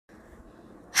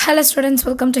Hello students,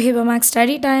 welcome to Hiba Max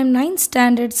Study Time 9th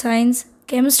Standard Science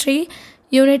Chemistry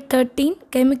Unit 13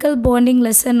 Chemical Bonding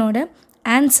Lesson oda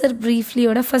answer briefly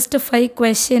oda first 5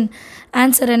 question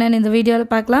answer enna in the video la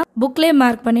paakalam book la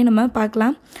mark panni nama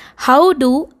paakalam. How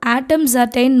do atoms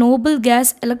attain noble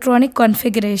gas electronic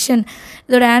configuration?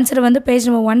 Idoda answer vandu page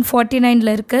number 149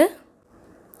 la irukku.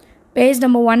 Page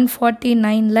number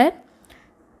 149 la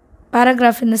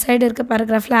paragraph in the side irukku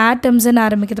paragraph la atoms nu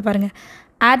ஆரம்பிக்குது பாருங்க.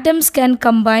 Atoms can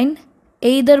combine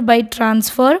either by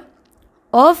transfer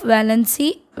of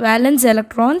valence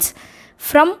electrons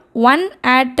from one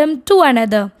atom to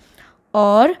another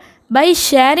or by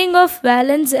sharing of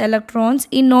valence electrons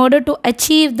in order to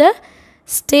achieve the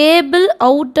stable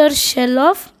outer shell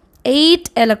of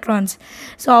 8 electrons.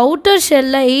 So outer shell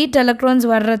la 8 electrons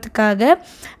varradhukaga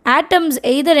atoms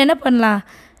either enna pannalam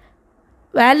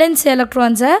valence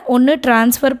electrons ஒன்னு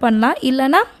transfer பண்ணலாம்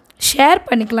இல்லனா share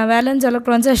பண்ணிக்கலாம். Valence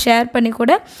எலக்ட்ரான்ஸை share பண்ணி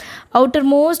கூட outer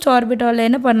most ஆர்பிட்டாலில்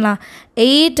என்ன பண்ணலாம்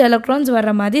 8 electrons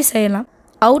வர்ற மாதிரி செய்யலாம்.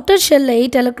 அவுட்டர் ஷெல்லில்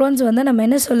 8 எலக்ட்ரான்ஸ் வந்து நம்ம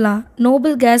என்ன சொல்லலாம்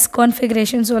நோபல் கேஸ்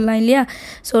கான்ஃபிகரேஷன் சொல்லலாம் இல்லையா.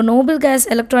 ஸோ நோபல் கேஸ்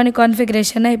எலக்ட்ரானிக்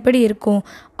கான்ஃபிகரேஷனாக எப்படி இருக்கும்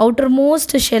அவுட்டர்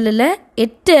மோஸ்ட் ஷெல்லில்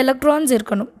 8 எலக்ட்ரான்ஸ்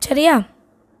இருக்கணும் சரியா.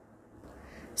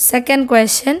 Second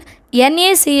question,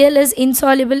 NaCl is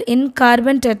insoluble in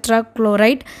carbon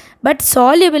tetrachloride but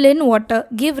soluble in water.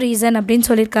 Give reason அப்படின்னு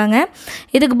சொல்லியிருக்காங்க.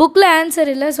 இதுக்கு புக்கில் ஆன்சர்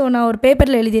இல்லை, ஸோ நான் ஒரு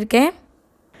பேப்பரில் எழுதியிருக்கேன்.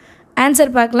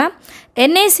 ஆன்சர் பார்க்கலாம்.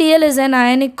 NaCl is an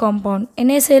ionic compound.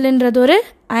 NaClன்றது ஒரு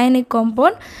ionic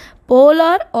compound.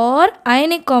 Polar or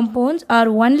ionic compounds are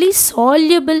only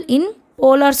soluble in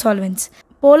polar solvents.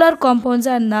 Polar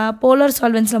காம்பவுண்ட்ஸாக இருந்தால் போலார்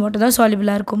சால்வெண்ட்ஸில் மட்டும்தான்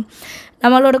சால்யூபிளாக இருக்கும்.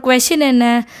 நம்மளோட கொஷின் என்ன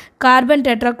கார்பன்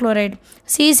டெட்ராக்ளோரைடு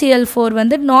CCl4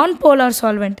 வந்து நான் polar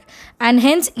solvent and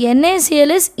hence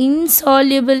NaCl is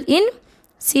insoluble in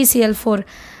CCl4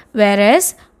 whereas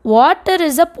water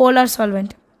is a polar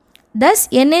solvent. Thus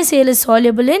NaCl is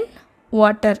soluble in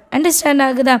water. Understand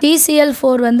ஆகுதா.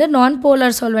 CCl4 வந்து நான்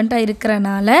போலார் சால்வெண்ட்டாக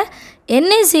இருக்கிறனால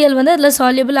NaCl வந்து அதில்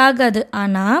சால்யூபிள் ஆகாது.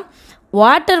 ஆனால்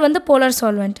வாட்டர் வந்து போலார்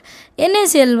சால்வெண்ட்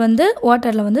NaCl வந்து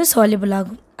வாட்டரில் வந்து சால்யூபிள்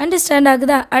ஆகும். அண்டர்ஸ்டாண்ட்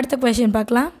ஆகுதா. அடுத்த கொஷின்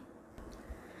பார்க்கலாம்.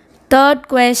 Third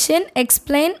question,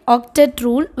 explain octet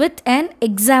rule with an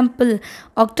example.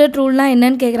 Octet ரூல்னால்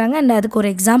என்னன்னு கேட்குறாங்க அண்ட் அதுக்கு ஒரு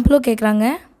எக்ஸாம்பிளும் கேட்குறாங்க.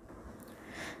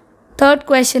 தேர்ட்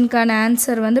கொஷினுக்கான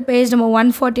ஆன்சர் வந்து பேஜ் நம்பர்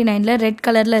 149 ரெட்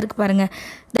கலரில் இருக்குது பாருங்கள்.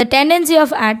 த tendency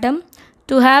of atom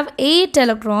to have 8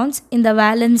 electrons in the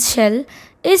valence shell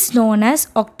is known as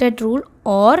octet rule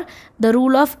or the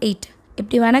rule of 8.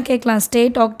 இப்படி வேணால் கேட்கலாம்.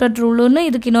 ஸ்டேட் ஆக்டட் ரூலுன்னு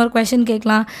இதுக்கு இன்னொரு கொஷின்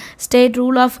கேட்கலாம். ஸ்டேட்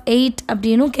ரூல் ஆஃப் 8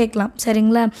 அப்படின்னும் கேட்கலாம்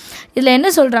சரிங்களா. இதில் என்ன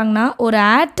சொல்கிறாங்கன்னா ஒரு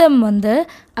ஆட்டம் வந்து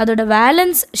அதோட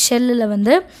வேலன்ஸ் ஷெல்லில்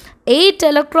வந்து 8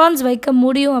 எலக்ட்ரான்ஸ் வைக்க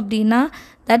முடியும் அப்படின்னா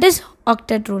தட் இஸ்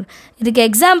ஆக்டட் ரூல். இதுக்கு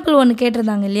எக்ஸாம்பிள் ஒன்று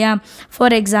கேட்டிருந்தாங்க இல்லையா.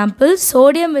 For example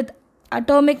sodium with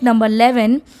atomic number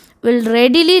 11 will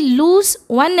readily lose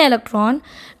 1 electron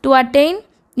to attain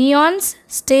நியான்ஸ்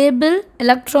stable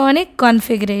electronic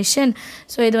configuration.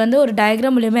 So இது வந்து ஒரு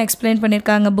டயக்ராம் மூலியமாக எக்ஸ்பிளைன்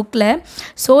பண்ணியிருக்காங்க புக்கில்.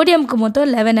 சோடியம்க்கு மொத்தம்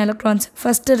 11 எலக்ட்ரான்ஸ்,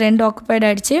 ஃபஸ்ட்டு 2 ஆக்குபைட்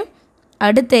ஆகிடுச்சு,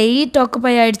 அடுத்து 8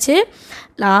 ஆக்குபை ஆகிடுச்சு,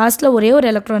 லாஸ்ட்டில் ஒரே ஒரு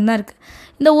எலக்ட்ரான் தான் இருக்குது.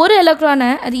 இந்த ஒரு எலக்ட்ரானை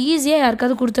அது ஈஸியாக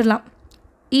யாருக்காவது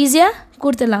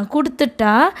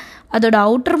கொடுத்துட்டா அதோட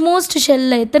அவுட்டர் மோஸ்ட்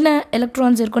ஷெல்லில் எத்தனை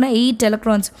எலக்ட்ரான்ஸ் இருக்குன்னா 8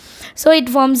 electrons. So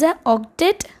it forms a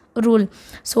octet rule.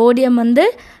 Sodium வந்து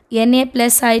Na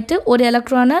ப்ளஸ் ஆகிட்டு ஒரு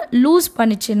எலக்ட்ரானை லூஸ்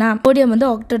பண்ணிச்சுன்னா சோடியம் வந்து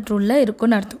ஆக்டெட் ரூலில்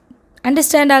இருக்குன்னு அர்த்தம்.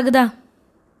 அண்டர்ஸ்டாண்ட் ஆகுதா.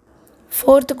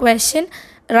 Fourth question,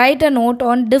 right a note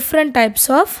on different types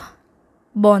of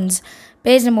bonds.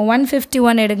 Page number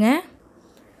 151 எடுங்க.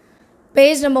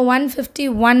 பேஜ் நம்பர்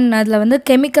 151 அதில் வந்து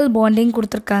கெமிக்கல் பாண்டிங்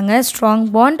கொடுத்துருக்காங்க. Strong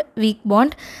bond, week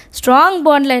bond. Strong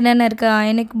பாண்டில் என்னென்ன இருக்குது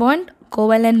ionic bond,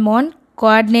 covalent bond,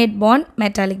 coordinate bond,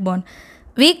 metallic bond.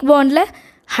 Week பாண்டில்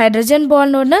hydrogen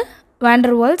bond ஒன்று,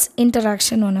 van der Waals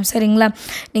interaction ஒன்று சரிங்களா.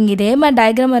 நீங்கள் இதே மாதிரி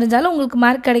டயக்ராம் இருந்தாலும் உங்களுக்கு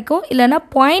மார்க் கிடைக்கும், இல்லைனா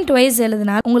பாயிண்ட் வைஸ்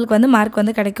எழுதினாலும் உங்களுக்கு வந்து மார்க்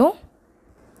வந்து கிடைக்கும்.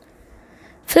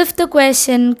 Fifth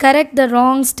question, correct the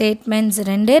wrong statements.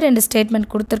 ரெண்டு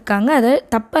ஸ்டேட்மெண்ட் கொடுத்துருக்காங்க, அது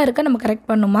தப்பாக இருக்க நம்ம கரெக்ட்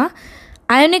பண்ணுமா.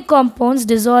 அயனிக் காம்பவுண்ட்ஸ்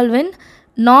டிசால்வ் இன்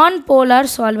நான் போலார்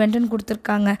சால்வெண்ட்னு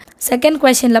கொடுத்துருக்காங்க. செகண்ட்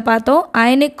கொஷினில் பார்த்தோம்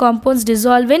அயனிக் காம்பவுண்ட்ஸ்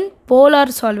டிசால்வ் இன்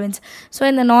போலார் சால்வெண்ட்ஸ். ஸோ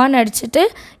இந்த நான் அடிச்சுட்டு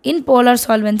இன் போலார்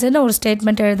சால்வெண்ட்ஸ்னு ஒரு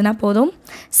ஸ்டேட்மெண்ட் எழுதினா போதும்.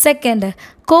 Second,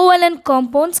 covalent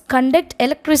compounds conduct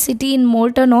electricity இன்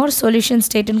மோல்டன் ஆர் சொல்யூஷன்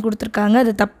ஸ்டேட்னு கொடுத்துருக்காங்க,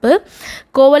 அது தப்பு.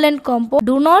 Covalent compound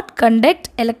to not conduct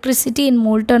electricity in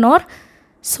molten R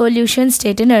solution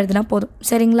ஸ்டேட்டுன்னு எழுதினா போதும்.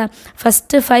 சரிங்களா?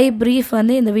 ஃபஸ்ட்டு 5 ப்ரீஃப்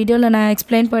வந்து இந்த வீடியோவில் நான்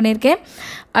எக்ஸ்பிளைன் பண்ணியிருக்கேன்.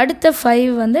 அடுத்த 5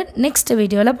 வந்து நெக்ஸ்ட்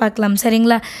வீடியோவில் பார்க்கலாம்.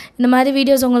 சரிங்களா? இந்த மாதிரி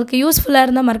வீடியோஸ் உங்களுக்கு யூஸ்ஃபுல்லாக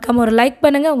இருந்தால் மறக்காமல் ஒரு லைக்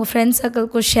பண்ணுங்கள், உங்கள் ஃப்ரெண்ட்ஸ்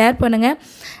சர்க்கிள்க்கும் ஷேர் பண்ணுங்கள்.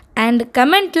 அண்ட்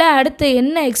கமெண்ட்டில் அடுத்து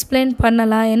என்ன எக்ஸ்பிளைன்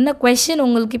பண்ணலாம், என்ன கொஷின்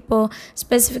உங்களுக்கு இப்போது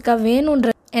ஸ்பெசிஃபிக்காக வேணுன்ற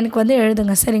எனக்கு வந்து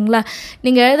எழுதுங்க. சரிங்களா?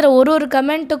 நீங்கள் எழுதுகிற ஒரு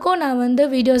கமெண்ட்டுக்கும் நான் வந்து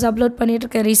வீடியோஸ் அப்லோட்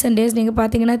பண்ணிகிட்ருக்கேன். ரீசெண்ட் டேஸ் நீங்கள்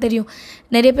பார்த்தீங்கன்னா தெரியும்,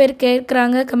 நிறைய பேர்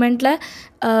கேட்குறாங்க கமெண்ட்டில்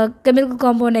கெமிக்கல்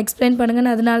காம்பவுண்ட் எக்ஸ்பிளைன்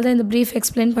பண்ணுங்கன்னு. அதனால தான் இந்த ப்ரீஃப்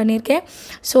எக்ஸ்பிளைன் பண்ணியிருக்கேன்.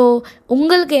 ஸோ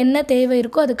உங்களுக்கு என்ன தேவை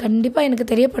இருக்கோ அது கண்டிப்பாக எனக்கு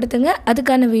தெரியப்படுத்துங்க.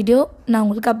 அதுக்கான வீடியோ நான்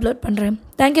உங்களுக்கு அப்லோட் பண்ணுறேன்.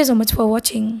 தேங்க்யூ ஸோ மச் ஃபார்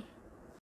வாட்சிங்.